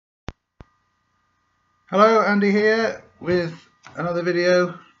Hello, Andy here with another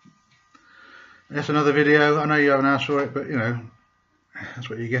video. Yes, another video. I know you haven't asked for it, but you know, that's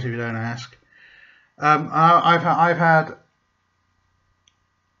what you get if you don't ask. I've had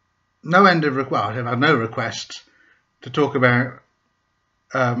no end of I've had no requests to talk about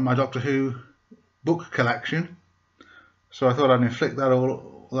my Doctor Who book collection, so I thought I'd inflict that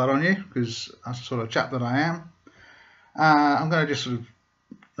all that on you because that's the sort of chap that I am. I'm going to just sort of,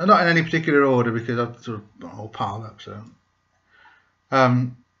 not in any particular order because I've sort of all piled up. So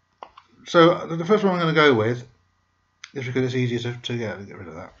the first one I'm going to go with, just because it's easier to get rid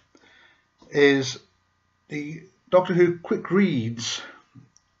of that, is the Doctor Who Quick Reads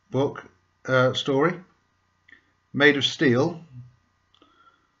book story, Made of Steel,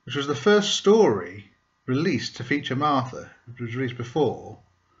 which was the first story released to feature Martha. It was released before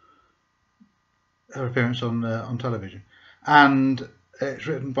her appearance on television, and it's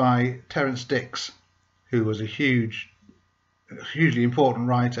written by Terrance Dicks, who was a hugely important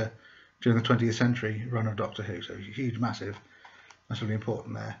writer during the 20th century run of Doctor Who. So huge, massively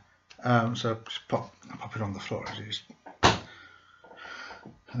important there. So just pop it on the floor as it is,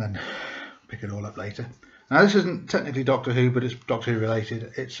 and then pick it all up later. Now this isn't technically Doctor Who, but it's Doctor Who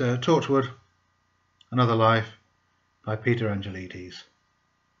related. It's Torchwood, Another Life by Peter Angelides.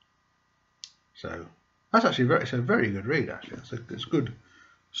 So that's actually it's a very good read. Actually, it's a good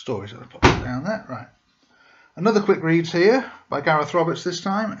story. So I'll pop it down there. Right. Another quick reads here by Gareth Roberts this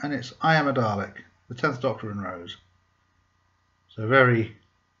time, and it's I Am a Dalek, the 10th Doctor and Rose. So very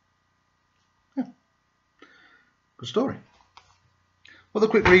good story. What the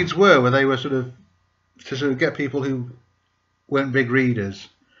quick reads were they were to sort of get people who weren't big readers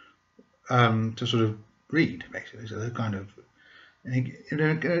to sort of read, basically. So they're kind of,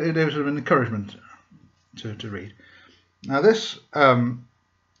 there was sort of an encouragement to read. Now this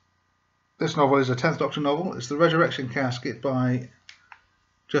this novel is a 10th Doctor novel. It's The Resurrection Casket by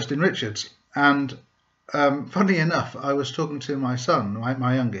Justin Richards. And funnily enough, I was talking to my son,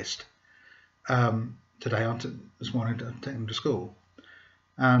 my youngest, this morning to take him to school.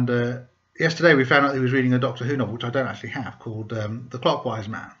 And yesterday we found out he was reading a Doctor Who novel, which I don't actually have, called The Clockwise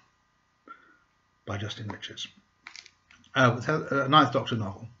Man by Justin Richards. It's a 9th Doctor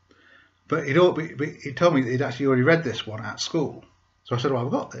novel. But he told me that he'd actually already read this one at school. So I said, well,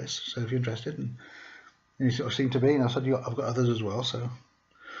 I've got this, so if you're interested. And he sort of seemed to be, and I said, I've got others as well, so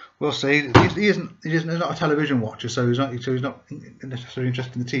we'll see. He's not a television watcher, so he's not necessarily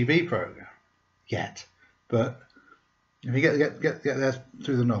interested in the TV programme yet. But if you get there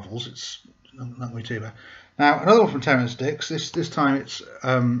through the novels, it's not going to be too bad. Now, another one from Terrance Dicks. This time it's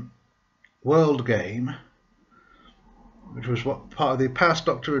World Game, which was part of the Past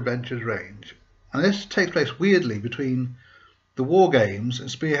Doctor Adventures range. And this takes place weirdly between the War Games and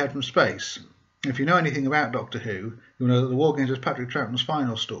Spearhead from Space. If you know anything about Doctor Who, you'll know that the War Games was Patrick Troughton's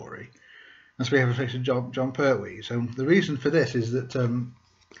final story, and Spearhead from Space is John Pertwee. So the reason for this is that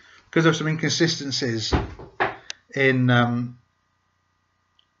because of some inconsistencies in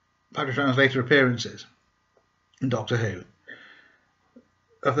Patrick Troughton's later appearances in Doctor Who,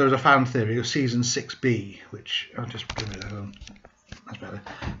 there was a fan theory of Season 6B, which I'll just give it a that's better.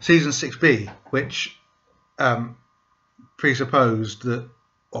 Season 6B, which presupposed that,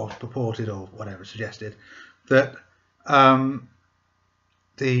 or purported, or whatever, suggested that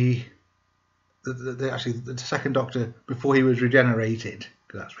the second Doctor, before he was regenerated,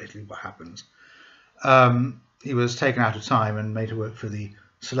 because that's basically what happens, he was taken out of time and made to work for the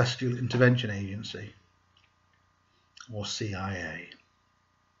Celestial Intervention Agency, or CIA.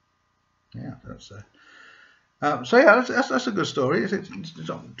 Yeah, that's so yeah, that's a good story. It's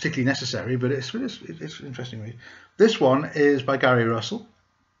not particularly necessary, but it's interesting read. This one is by Gary Russell,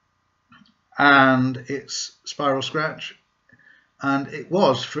 and it's Spiral Scratch, and it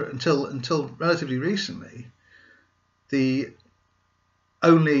was until relatively recently the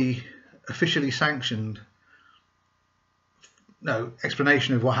only officially sanctioned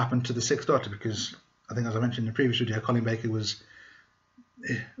explanation of what happened to the 6th Doctor, because I think, as I mentioned in the previous video, Colin Baker was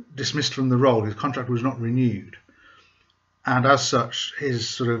dismissed from the role. His contract was not renewed, and as such his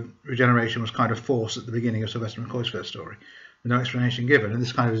sort of regeneration was kind of forced at the beginning of Sylvester McCoy's first story, with no explanation given, and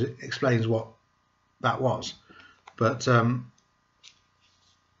this kind of explains what that was. But say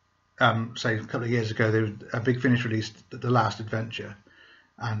a couple of years ago, there was a Big Finish released The Last Adventure,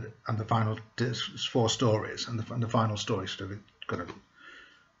 and the final 4 stories, and the final story sort of kind of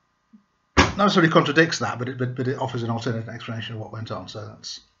not necessarily contradicts that, but it offers an alternate explanation of what went on. So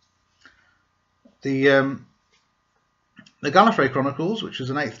that's the Gallifrey Chronicles, which is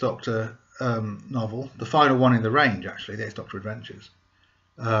an 8th Doctor novel, the final one in the range, actually, the 8th Doctor Adventures.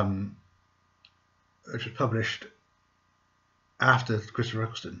 which was published after the Christopher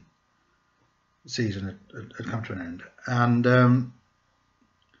Eccleston season had come to an end, and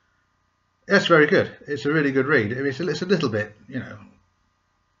it's very good. It's a really good read. It's a little bit, you know,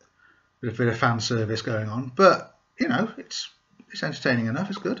 a bit of fan service going on, but you know, it's entertaining enough.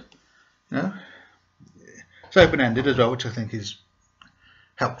 It's good, you know. It's open-ended as well, which I think is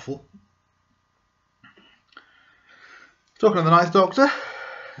helpful. Talking of the Ninth Doctor,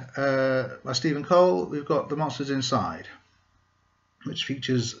 by Stephen Cole, we've got The Monsters Inside, which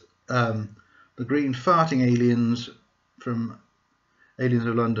features the green farting aliens from Aliens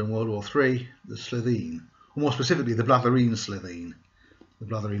of London World War III, the Slitheen, or more specifically the Blathereen Slitheen, the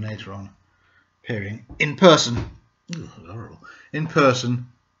Blathereenatron, appearing in person, horrible, in person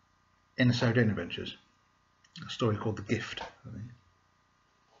in the Sarah Jane Adventures, a story called The Gift, I think.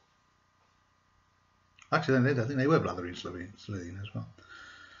 Actually, I think they were Blathereen Slitheen as well.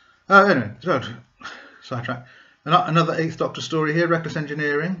 Anyway, so sidetrack. Another Eighth Doctor story here, Reckless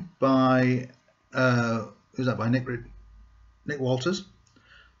Engineering, by who's that? By Nick Walters,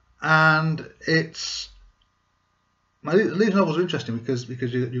 and it's these novels are interesting because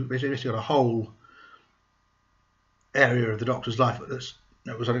you basically got a whole area of the Doctor's life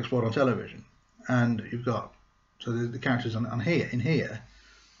that was unexplored on television, and you've got the characters in here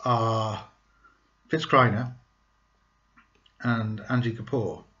are Fitz Kreiner and Angie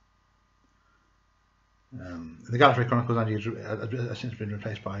Kapoor. The Gallifrey Chronicles, Angie has since been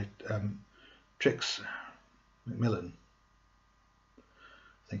replaced by Trix McMillan.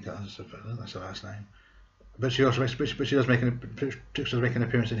 I think that's her last name. But she also Trix does make an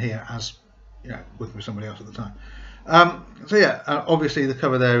appearance in here as, you know, working with somebody else at the time. So yeah, obviously the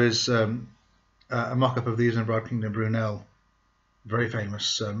cover there is a mock-up of the Isambard Kingdom Brunel, very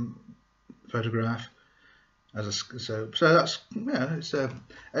famous photograph. So that's, yeah,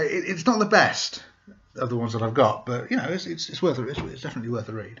 it's not the best of the ones that I've got, but you know, it's worth it's definitely worth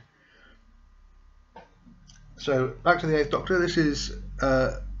a read. So back to the Eighth Doctor. This is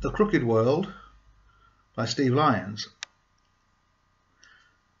The Crooked World by Steve Lyons,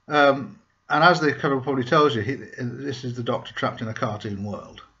 and as the cover probably tells you, this is the Doctor trapped in a cartoon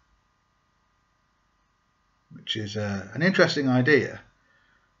world, which is an interesting idea.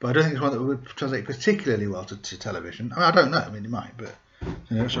 But I don't think it's one that would translate particularly well to television. I mean, I don't know. I mean, it might, but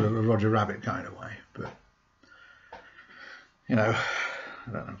you know, sort of a Roger Rabbit kind of way. But you know,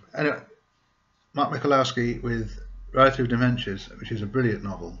 I don't know. Anyway, Mark Michalowski with Ride Through Dementias, which is a brilliant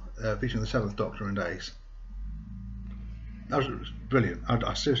novel featuring the Seventh Doctor and Ace. That was brilliant. I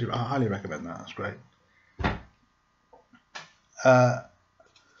highly recommend that. That's great.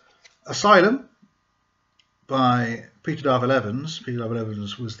 Asylum by Peter Darvill Evans. Peter Darvill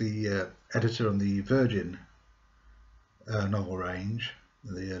Evans was the editor on the Virgin novel range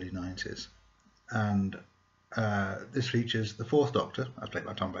in the early 90s, and this features the Fourth Doctor, as played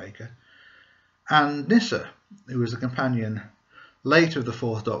by Tom Baker, and Nyssa, who was the companion later of the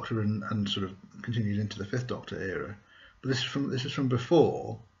Fourth Doctor and sort of continued into the Fifth Doctor era. But this is from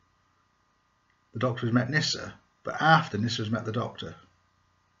before the Doctor has met Nyssa, but after Nyssa has met the Doctor.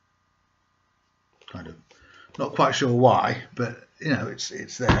 Kind of. Not quite sure why, but you know, it's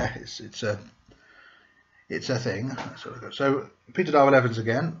there. It's a thing. So Peter Darvill Evans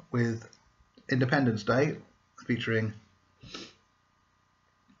again with Independence Day, featuring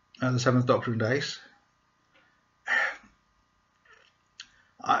the Seventh Doctor and Ace.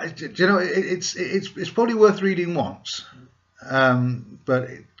 You know, it's probably worth reading once, but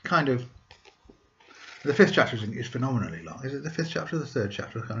it kind of, the fifth chapter is phenomenally long. Is it the fifth chapter or the third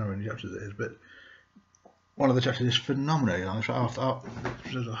chapter? I can't remember how many chapters it is, but one of the chapters is phenomenally long. It's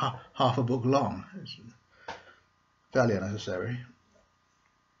half a book long. It's fairly unnecessary.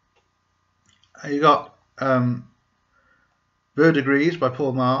 You got Verdigris by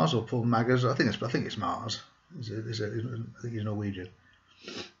Paul Mars or Paul Maggers. I think it's Mars. I think he's Norwegian.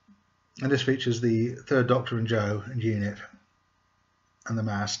 And this features the Third Doctor and Joe and Unit and the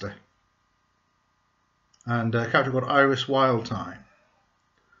Master, and a character called Iris Wildtime,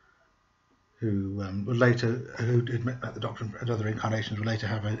 who had met the Doctor and other incarnations, would later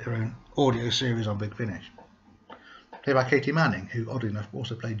have her own audio series on Big Finish, played by Katie Manning, who oddly enough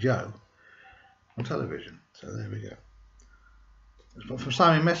also played Joe on television. So there we go. From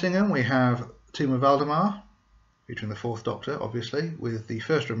Simon Messingham we have Tomb of Valdemar, featuring the Fourth Doctor, obviously, with the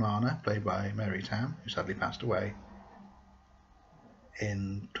first Romana, played by Mary Tam, who sadly passed away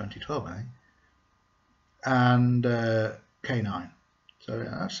in 2012, I think, and K9. So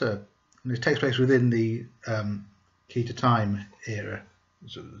that's and it takes place within the Key to Time era,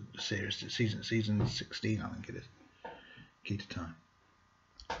 sort of the series, season 16, I think it is. Key to Time.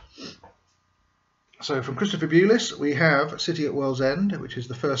 So from Christopher Bewlis, we have City at World's End, which is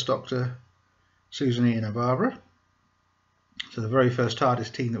the first Doctor, Susan, Ian and Barbara. So the very first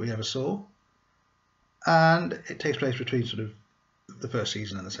TARDIS team that we ever saw. And it takes place between sort of the first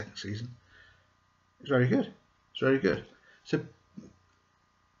season and the second season. It's very good. It's very good. So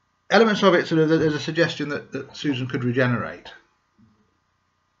elements of it, sort of, there's a suggestion that Susan could regenerate,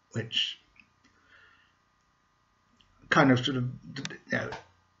 which kind of sort of, you know,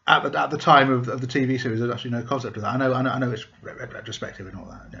 at the time of the TV series, there's actually no concept of that. I know it's retrospective and all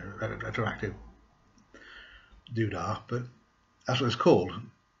that, you know, retroactive doodah, but that's what it's called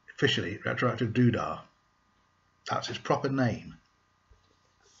officially, retroactive doodah. That's its proper name.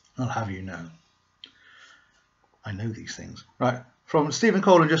 I'll have you know. I know these things. Right, from Stephen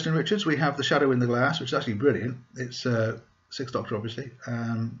Cole and Justin Richards, we have The Shadow in the Glass, which is actually brilliant. It's Sixth Doctor, obviously.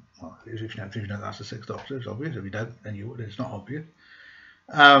 Well, if you know that's the Sixth Doctor, it's obvious. If you don't, then you would. It's not obvious.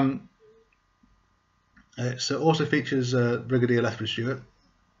 It also features Brigadier Lethbridge Stewart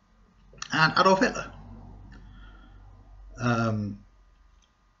and Adolf Hitler.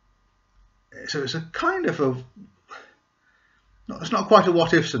 So it's a kind of it's not quite a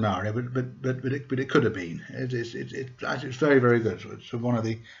what if scenario, but it could have been. It's very, very good. It's one of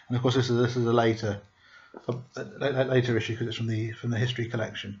the, and of course this is a later issue because it's from the history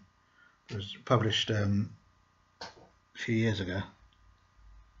collection. It was published a few years ago.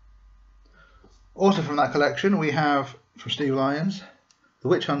 Also from that collection we have from Steve Lyons, The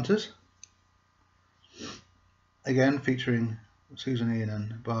Witch Hunters. Again featuring Susan, Ian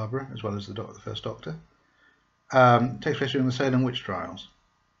and Barbara, as well as the first Doctor. Takes place during the Salem witch trials.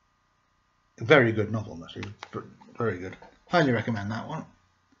 A very good novel, actually. Very good. Highly recommend that one.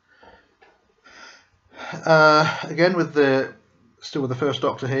 Again, still with the first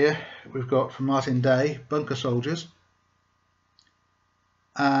Doctor here, we've got from Martin Day, Bunker Soldiers,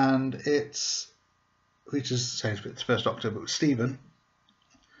 and it's the first Doctor, but with Stephen,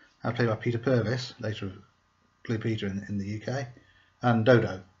 played by Peter Purvis, later of Blue Peter in the UK, and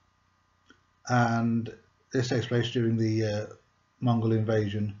Dodo. And this takes place during the Mongol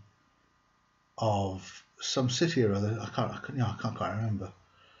invasion of some city or other. I can't quite remember.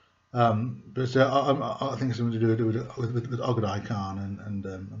 But I think it's something to do with Ogedai Khan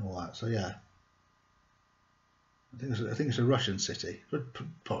and all that. So yeah, I think it's a Russian city. It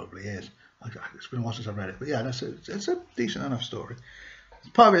probably is. It's been a while since I've read it, but yeah, it's a decent enough story.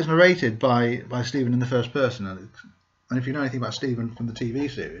 Part of it is narrated by Stephen in the first person, and if you know anything about Stephen from the TV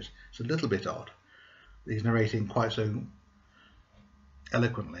series, it's a little bit odd. He's narrating quite so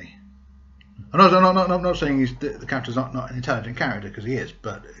eloquently. I'm not saying the character's not an intelligent character, because he is,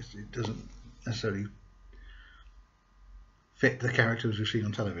 but it doesn't necessarily fit the characters we've seen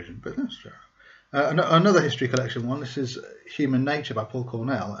on television. But that's fair. Another history collection one. This is Human Nature by Paul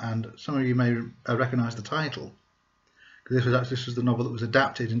Cornell, and some of you may recognise the title, because this was the novel that was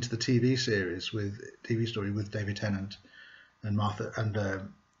adapted into the TV series TV story with David Tennant and Martha and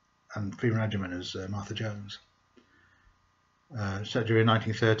Freeman Edgerman as Martha Jones. Set during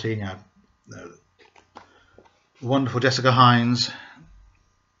 1913, you had wonderful Jessica Hines.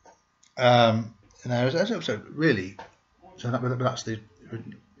 So really, that's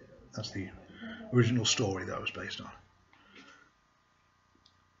the original story that was based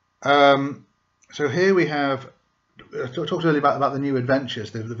on. So here we have. I talked earlier about the New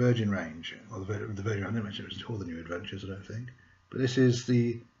Adventures, the Virgin Range. Well, the Virgin Range, I didn't mention it was called the New Adventures, I don't think. But this is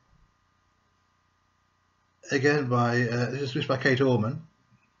this is by Kate Orman,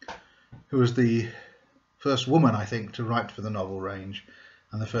 who was the first woman, I think, to write for the novel range,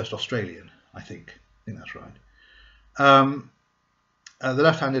 and the first Australian, I think that's right. The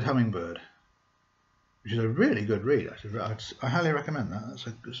Left-Handed Hummingbird, which is a really good read. Actually, I highly recommend that. It's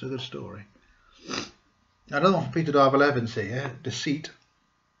a good story. Another one from Peter Darvill Evans here, Deceit,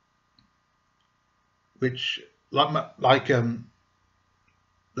 which like Left-Handed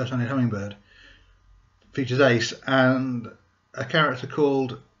Hummingbird, features Ace and a character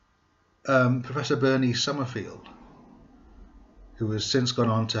called Professor Bernie Summerfield, who has since gone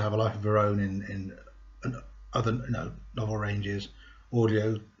on to have a life of her own in other novel ranges,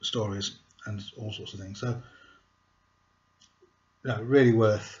 audio stories, and all sorts of things. So, really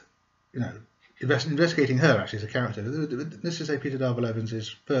worth investigating her actually as a character. This is Peter Darvill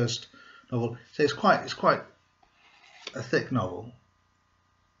Evans' first novel. So it's quite a thick novel.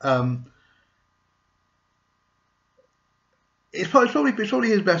 It's probably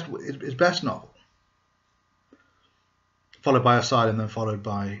his best novel, followed by Asylum, then followed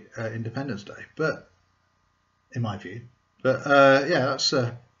by Independence Day. But in my view, yeah, that's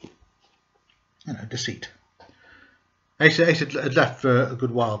Deceit. Ace had left for a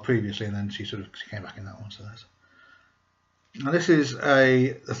good while previously, and then she came back in that one. So that's. Now this is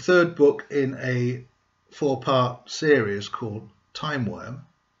the third book in a 4-part series called Time Worm.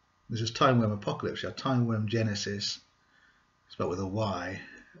 This is Time Worm Apocalypse. You have Time Worm Genesis, spelled with a Y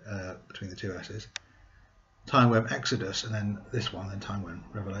between the two S's. Time Worm Exodus, and then this one, then Time Worm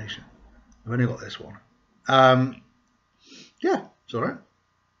Revelation. I've only got this one. Yeah, it's all right.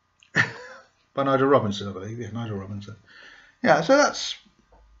 By Nigel Robinson, I believe. Yeah, Nigel Robinson. Yeah, so that's,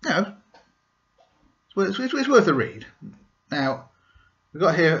 you know, it's worth a read. Now, we've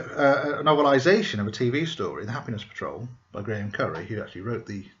got here a novelisation of a TV story, The Happiness Patrol, by Graham Curry, who actually wrote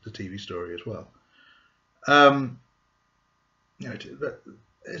the TV story as well. You know,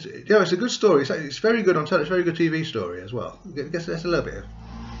 it's a good story. It's very good on television. It's a very good TV story as well. I guess there's a little bit of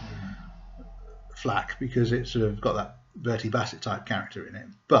flack because it's sort of got that Bertie Bassett type character in it,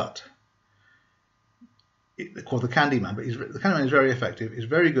 but called the Candyman. But the Candyman is very effective. He's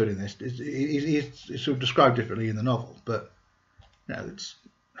very good in this. He's sort of described differently in the novel, but you know,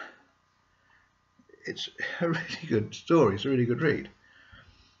 it's a really good story. It's a really good read.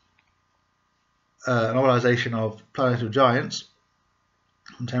 A novelisation of Planet of Giants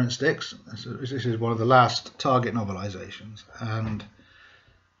from Terrance Dicks. This is one of the last Target novelisations, and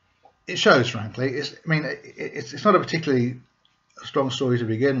it shows, frankly. It's not a particularly strong story to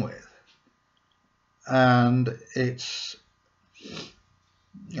begin with, and it's,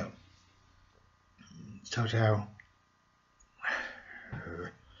 you know, it tells you how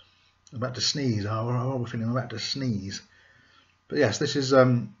I'm about to sneeze. I'm feeling I'm about to sneeze. But yes, this is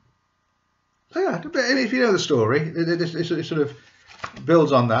so yeah. If you know the story, it sort of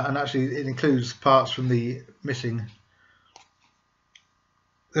builds on that, and actually it includes parts from the missing.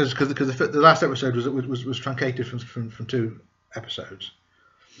 Because the last episode was truncated from 2 episodes,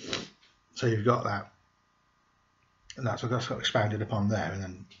 so you've got that, and that's got expanded upon there, and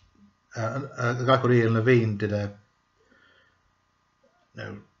then a guy called Ian Levine did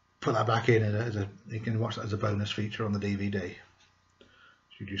put that back in as a you can watch that as a bonus feature on the DVD,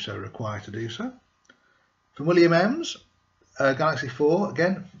 should you so require to do so. From William Ems, Galaxy 4,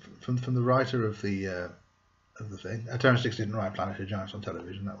 again from the writer of the thing. Terrance Dicks didn't write Planet of Giants on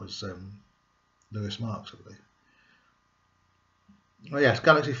television. That was Lewis Marks, I believe. Well, yes,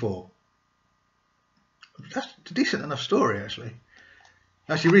 Galaxy 4. That's a decent enough story, actually.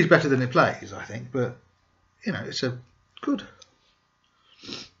 Actually reads better than it plays, I think. But you know, it's a good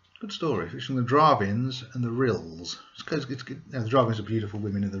story. It's from the Dravins and the Rills. The Dravins are beautiful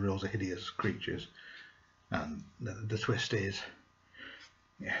women, and the Rills are hideous creatures. And the twist is,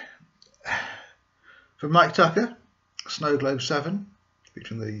 yeah. From Mike Tucker, Snow Globe 7,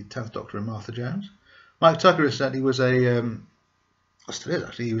 featuring the 10th Doctor and Martha Jones. Mike Tucker incidentally was still is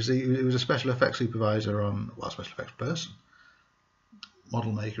actually, he was a special effects supervisor on, well, special effects person,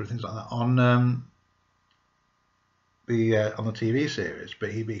 model maker and things like that on the TV series.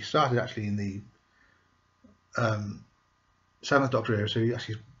 But he started actually in the 7th Doctor era, so he's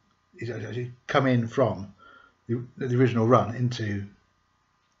actually come in from the original run into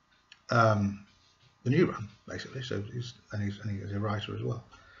the new run, basically. So he's a writer as well.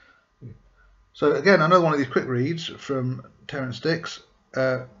 So again, another one of these quick reads from Terrance Dicks,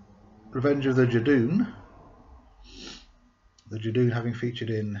 Revenge of the Judoon. The Judoon having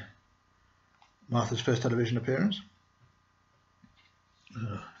featured in Martha's first television appearance.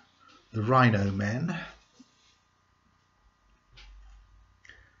 The Rhino Men.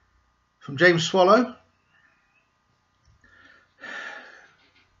 From James Swallow.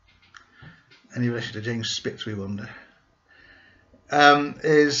 Any relation to James Spitz, we wonder.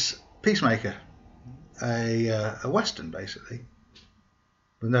 Is Peacemaker, a western basically,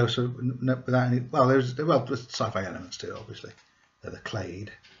 without any. Well, there's sci-fi elements to it, obviously. They're the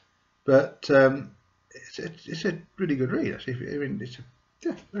Clade, but it's a really good read actually. I mean,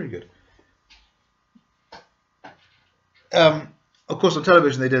 very good. Of course, on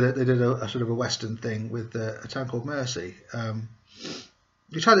television they did a sort of a western thing with A Town Called Mercy.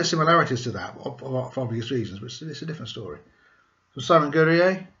 Which had its similarities to that for obvious reasons, but it's a different story. So Simon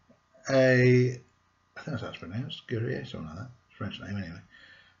Guerrier, I think that's how it's pronounced, Guerrier, something like that. French name anyway.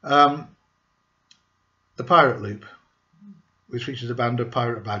 The Pirate Loop, which features a band of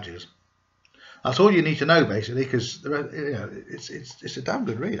pirate badgers. That's all you need to know basically, because it's a damn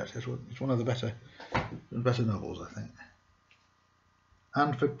good read. Actually, it's one of the better novels, I think.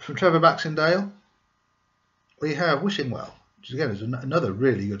 And from Trevor Baxendale, we have Wishing Well, which again is another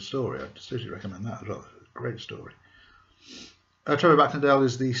really good story. I'd seriously recommend that as well. It's a great story. Trevor Baxendale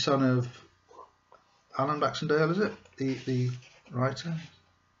is the son of Alan Baxendale, is it? The writer?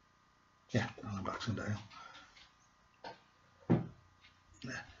 Yeah, Alan Baxendale.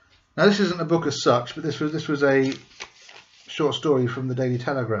 Now this isn't a book as such, but this was a short story from the Daily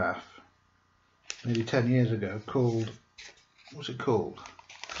Telegraph nearly 10 years ago called, what's it called?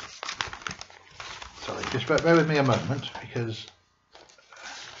 Sorry, just bear with me a moment, because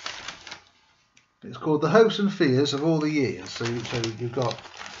it's called The Hopes and Fears of All the Years. So you've got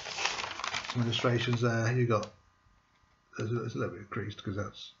some illustrations there. You've got, there's a little bit creased because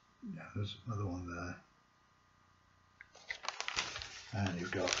that's, yeah, there's another one there. And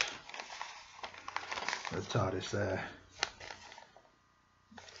you've got the TARDIS there.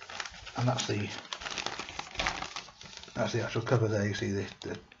 And that's the actual cover there. You see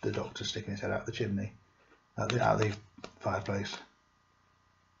the Doctor sticking his head out the chimney, out the fireplace.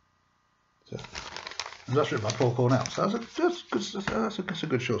 So, and that's written by Paul Cornell. So that's a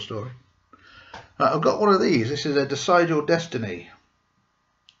good short story. Right, I've got one of these. This is a Decide Your Destiny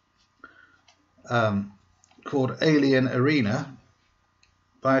called Alien Arena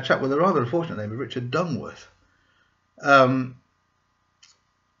by a chap with a rather unfortunate name of Richard Dungworth.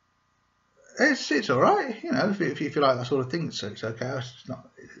 It's all right, you know, if you like that sort of thing, so it's okay. It's not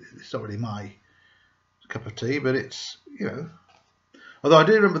really my cup of tea, but it's, you know. Although I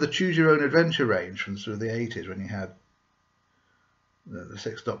do remember the Choose Your Own Adventure range from sort of the 80s when you had the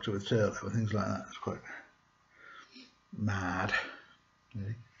Sixth Doctor with Turlo and things like that. It's quite mad,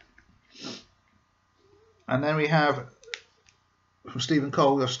 really. And then we have from Stephen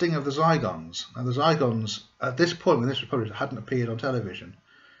Cole, the Sting of the Zygons. And the Zygons, at this point when this was published, hadn't appeared on television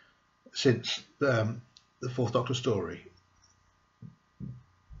since the Fourth Doctor story.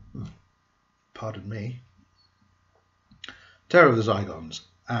 Pardon me. Terror of the Zygons,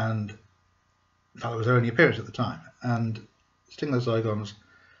 and in fact it was their only appearance at the time. And Sting of the Zygons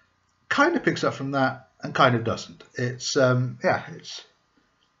kind of picks up from that and kind of doesn't. It's yeah, it's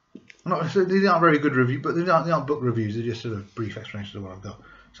not, these aren't very good reviews, but they aren't book reviews. They're just sort of brief explanations of what I've got.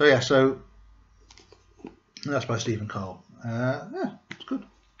 So yeah, so that's by Stephen Cole. Yeah, it's good.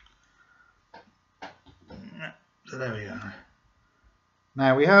 So there we go.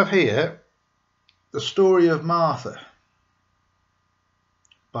 Now we have here The Story of Martha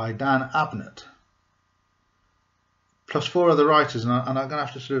by Dan Abnett, plus 4 other writers, and I'm going to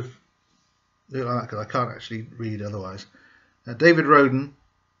have to sort of do it like that because I can't actually read otherwise. David Roden,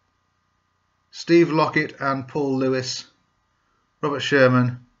 Steve Lockett and Paul Lewis, Robert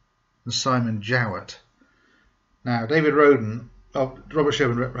Sherman and Simon Jowett. Now David Roden, Robert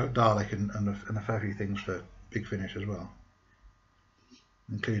Sherman wrote Dalek and a fair few things for Big Finish as well,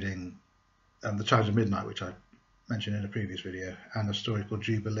 including The Chimes of Midnight, which I mentioned in a previous video, and a story called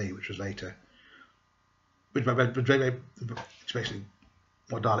Jubilee, which was later, which it's basically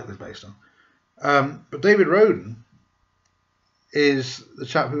what Dalek was based on. But David Roden is the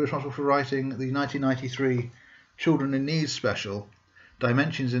chap who was responsible for writing the 1993 Children in Need special,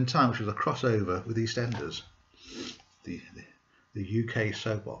 Dimensions in Time, which was a crossover with EastEnders, the UK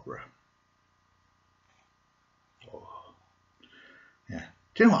soap opera. Oh. Yeah.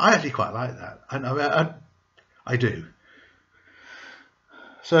 Do you know what? I actually quite like that. I do.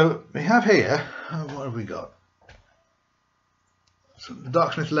 So we have here, what have we got? So the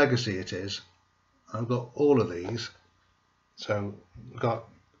Darksmith Legacy it is. I've got all of these. So we've got,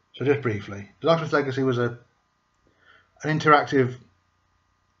 so just briefly, the Darksmith Legacy was an interactive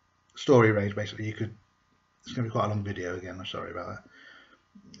story range. Basically, you could. It's going to be quite a long video again. I'm sorry about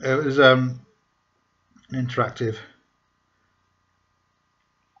that. It was an interactive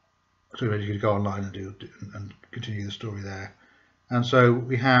story range. You could go online and do and continue the story there. And so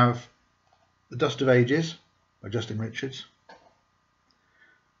we have The Dust of Ages by Justin Richards,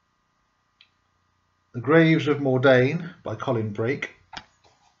 The Graves of Mordain by Colin Brake,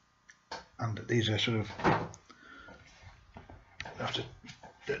 and these are sort of, I have to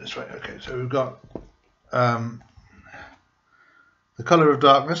do it this way. Okay, so we've got The Colour of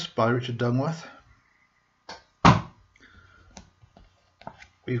Darkness by Richard Dungworth.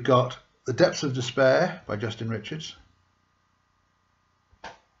 We've got The Depths of Despair by Justin Richards.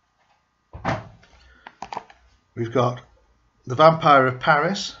 We've got The Vampire of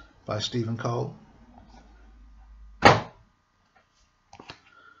Paris by Stephen Cole.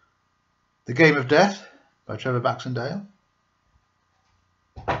 The Game of Death by Trevor Baxendale.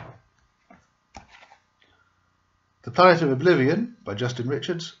 The Planet of Oblivion by Justin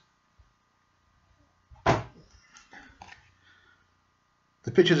Richards.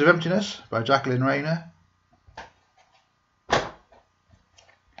 The Pictures of Emptiness by Jacqueline Rayner.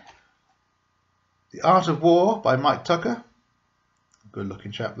 The Art of War by Mike Tucker. Good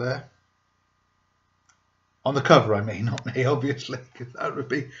looking chap there. On the cover, I mean, not me, obviously, because that would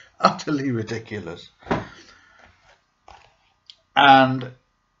be utterly ridiculous. and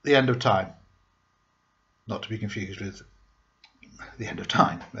The End of Time, not to be confused with The End of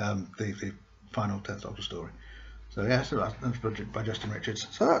Time, the final 10th Doctor story. So yeah, so that's by Justin Richards.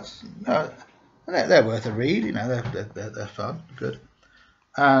 So that's they're worth a read. You know, they're fun, good.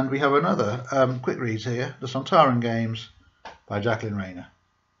 And we have another quick reads here, The Sontaran Games by Jacqueline Rayner.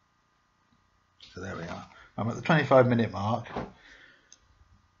 So there we are. I'm at the 25-minute mark.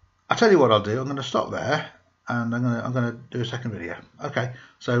 I'll tell you what I'll do. I'm going to stop there, and I'm going to do a second video. Okay,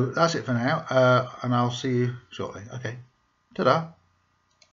 so that's it for now, and I'll see you shortly. Okay, ta-da.